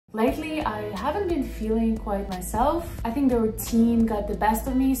Lately, I haven't been feeling quite myself. I think the routine got the best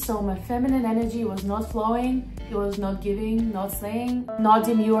of me, so my feminine energy was not flowing. It was not giving, not slaying, not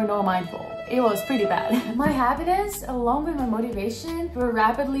demure, nor mindful. It was pretty bad. My happiness, along with my motivation, were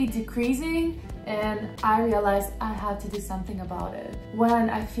rapidly decreasing, and I realized I had to do something about it. When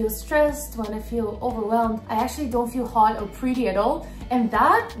I feel stressed, when I feel overwhelmed, I actually don't feel hot or pretty at all, and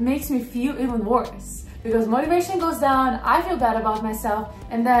that makes me feel even worse. Because motivation goes down, I feel bad about myself,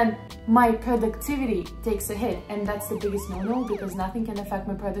 and then my productivity takes a hit. And that's the biggest no-no, because nothing can affect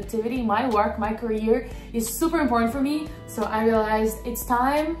my productivity. My work, my career is super important for me. So I realized it's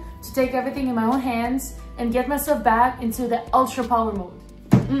time to take everything in my own hands and get myself back into the ultra power mode.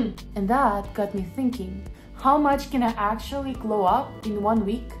 And that got me thinking, how much can I actually glow up in 1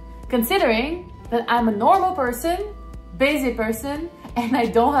 week? Considering that I'm a normal person, busy person, and I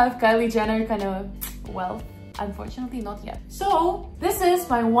don't have Kylie Jenner kind of wealth, unfortunately not yet. So this is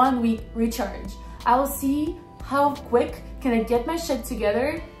my 1 week recharge. I'll see how quick can I get my shit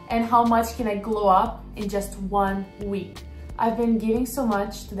together and how much can I glow up in just 1 week. I've been giving so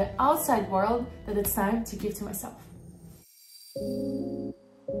much to the outside world that it's time to give to myself.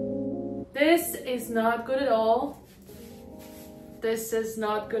 This is not good at all. This is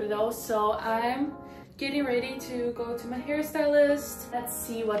not good at all. So I'm getting ready to go to my hairstylist. Let's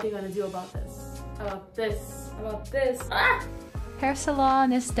see what they're gonna do about this. About this. Ah! Hair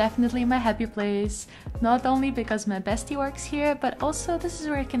salon is definitely my happy place, not only because my bestie works here, but also this is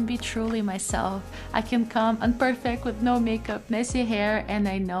where I can be truly myself. I can come unperfect with no makeup, messy hair, and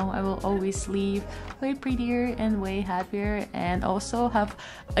I know I will always leave way prettier and way happier, and also have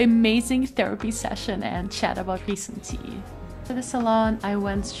amazing therapy session and chat about recent tea. To the salon, I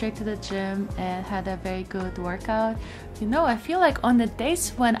went straight to the gym and had a very good workout. You know, I feel like on the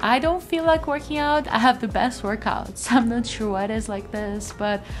days when I don't feel like working out, I have the best workouts. I'm not sure why it is like this,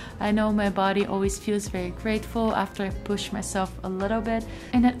 but I know my body always feels very grateful after I push myself a little bit.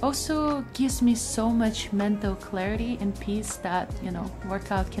 And it also gives me so much mental clarity and peace that, you know,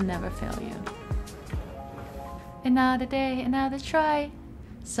 workout can never fail you. Another day, another try.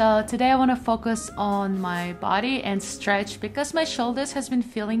 So today I want to focus on my body and stretch because my shoulders has been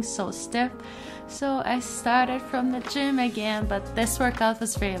feeling so stiff. So I started from the gym again, but this workout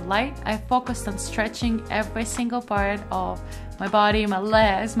was very light. I focused on stretching every single part of my body, my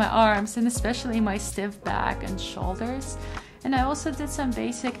legs, my arms, and especially my stiff back and shoulders. And I also did some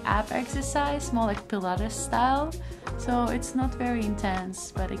basic ab exercise, more like Pilates style. So it's not very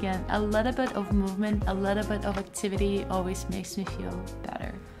intense, but again, a little bit of movement, a little bit of activity always makes me feel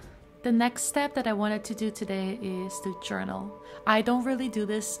better. The next step that I wanted to do today is to journal. I don't really do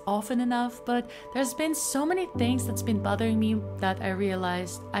this often enough, but there's been so many things that's been bothering me that I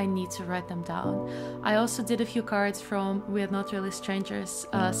realized I need to write them down. I also did a few cards from We're Not Really Strangers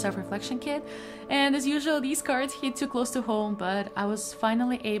self-reflection kit, and as usual these cards hit too close to home, but I was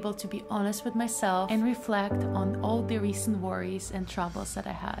finally able to be honest with myself and reflect on all the recent worries and troubles that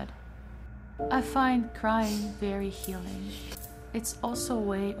I had. I find crying very healing. It's also a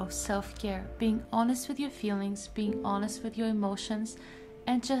way of self-care, being honest with your feelings, being honest with your emotions,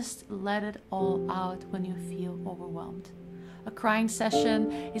 and just let it all out when you feel overwhelmed. A crying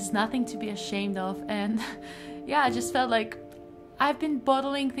session is nothing to be ashamed of, and yeah, I just felt like I've been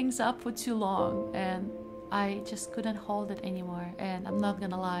bottling things up for too long, and I just couldn't hold it anymore. And I'm not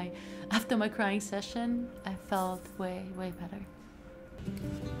gonna lie, after my crying session, I felt way better.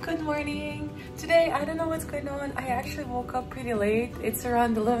 Good morning. Today, I don't know what's going on. I actually woke up pretty late. It's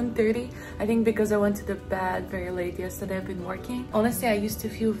around 11:30. I think because I went to the bed very late yesterday. I've been working. Honestly, I used to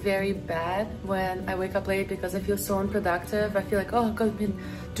feel very bad when I wake up late because I feel so unproductive. I feel like, oh, I've been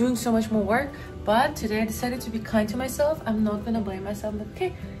doing so much more work. But today I decided to be kind to myself. I'm not gonna blame myself. But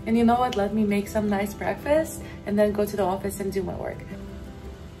okay, and you know what? Let me make some nice breakfast and then go to the office and do my work.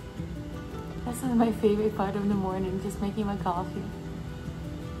 This is my favorite part of the morning, just making my coffee.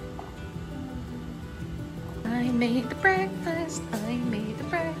 I made the breakfast, I made the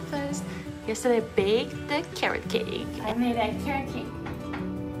breakfast. Yesterday I baked the carrot cake. I made a carrot cake.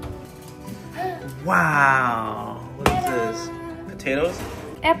 Wow! What is this? Potatoes?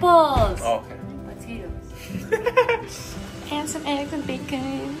 Apples! Oh, okay. Potatoes. And some eggs and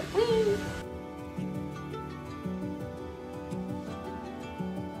bacon. Whee!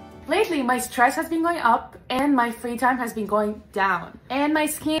 Lately, my stress has been going up and my free time has been going down. And my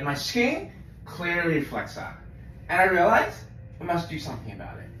skin clearly reflects that. And I realized I must do something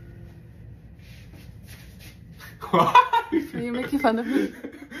about it. Are you making fun of me?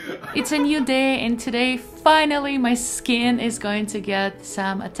 It's a new day, and today finally my skin is going to get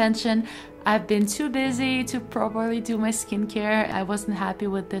some attention. I've been too busy to properly do my skincare. I wasn't happy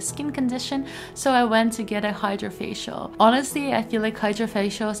with the skin condition, so I went to get a hydrofacial. Honestly, I feel like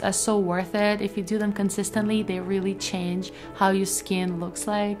hydrofacials are so worth it. If you do them consistently, they really change how your skin looks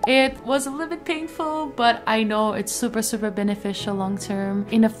like. It was a little bit painful, but I know it's super beneficial long term.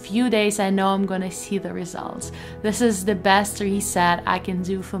 In a few days, I know I'm gonna see the results. This is the best reset I can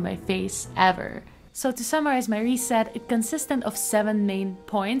do for my face ever. So to summarize my reset, it consisted of 7 main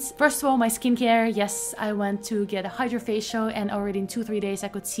points. First of all, my skincare. Yes, I went to get a hydrofacial and already in 2-3 days I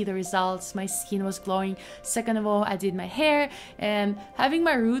could see the results. My skin was glowing. Second of all, I did my hair, and having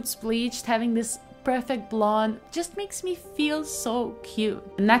my roots bleached, having this perfect blonde just makes me feel so cute.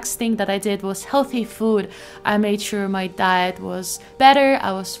 The next thing that I did was healthy food. I made sure my diet was better.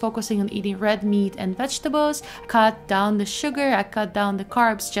 I was focusing on eating red meat and vegetables. I cut down the sugar, I cut down the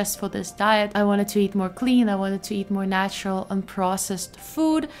carbs just for this diet. I wanted to eat more clean, I wanted to eat more natural, unprocessed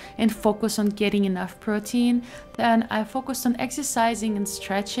food and focus on getting enough protein. Then I focused on exercising and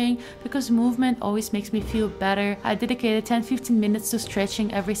stretching because movement always makes me feel better. I dedicated 10-15 minutes to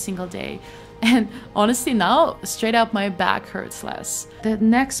stretching every single day. And honestly now, straight up my back hurts less. The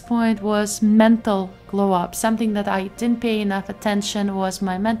next point was mental glow up. Something that I didn't pay enough attention was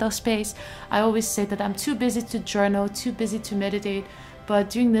my mental space. I always say that I'm too busy to journal, too busy to meditate. But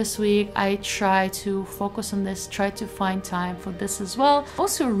during this week, I try to focus on this, try to find time for this as well.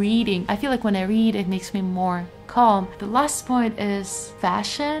 Also reading. I feel like when I read, it makes me more calm. The last point is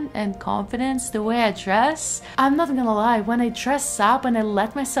fashion and confidence, the way I dress. I'm not gonna lie, when I dress up and I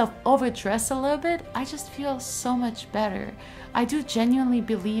let myself overdress a little bit, I just feel so much better. I do genuinely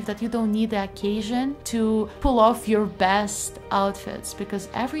believe that you don't need the occasion to pull off your best outfits because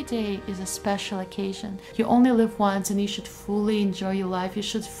every day is a special occasion. You only live once and you should fully enjoy your life. You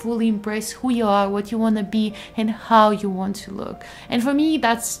should fully embrace who you are, what you want to be, and how you want to look. And for me,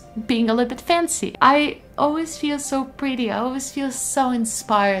 that's being a little bit fancy. I always feel so pretty. I always feel so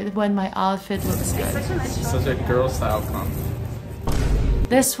inspired when my outfit looks good. Such a girl style comment.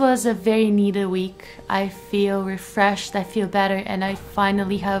 This was a very needed week. I feel refreshed, I feel better, and I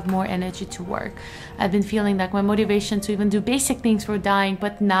finally have more energy to work. I've been feeling like my motivation to even do basic things were dying,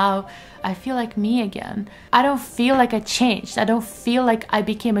 but now I feel like me again. I don't feel like I changed. I don't feel like I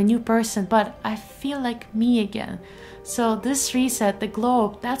became a new person, but I feel like me again. So this reset, the glow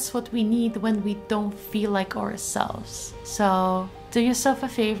up, that's what we need when we don't feel like ourselves. So do yourself a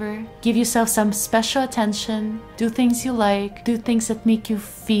favor, give yourself some special attention, do things you like, do things that make you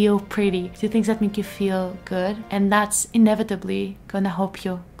feel pretty, do things that make you feel good, and that's inevitably gonna help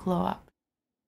you glow up.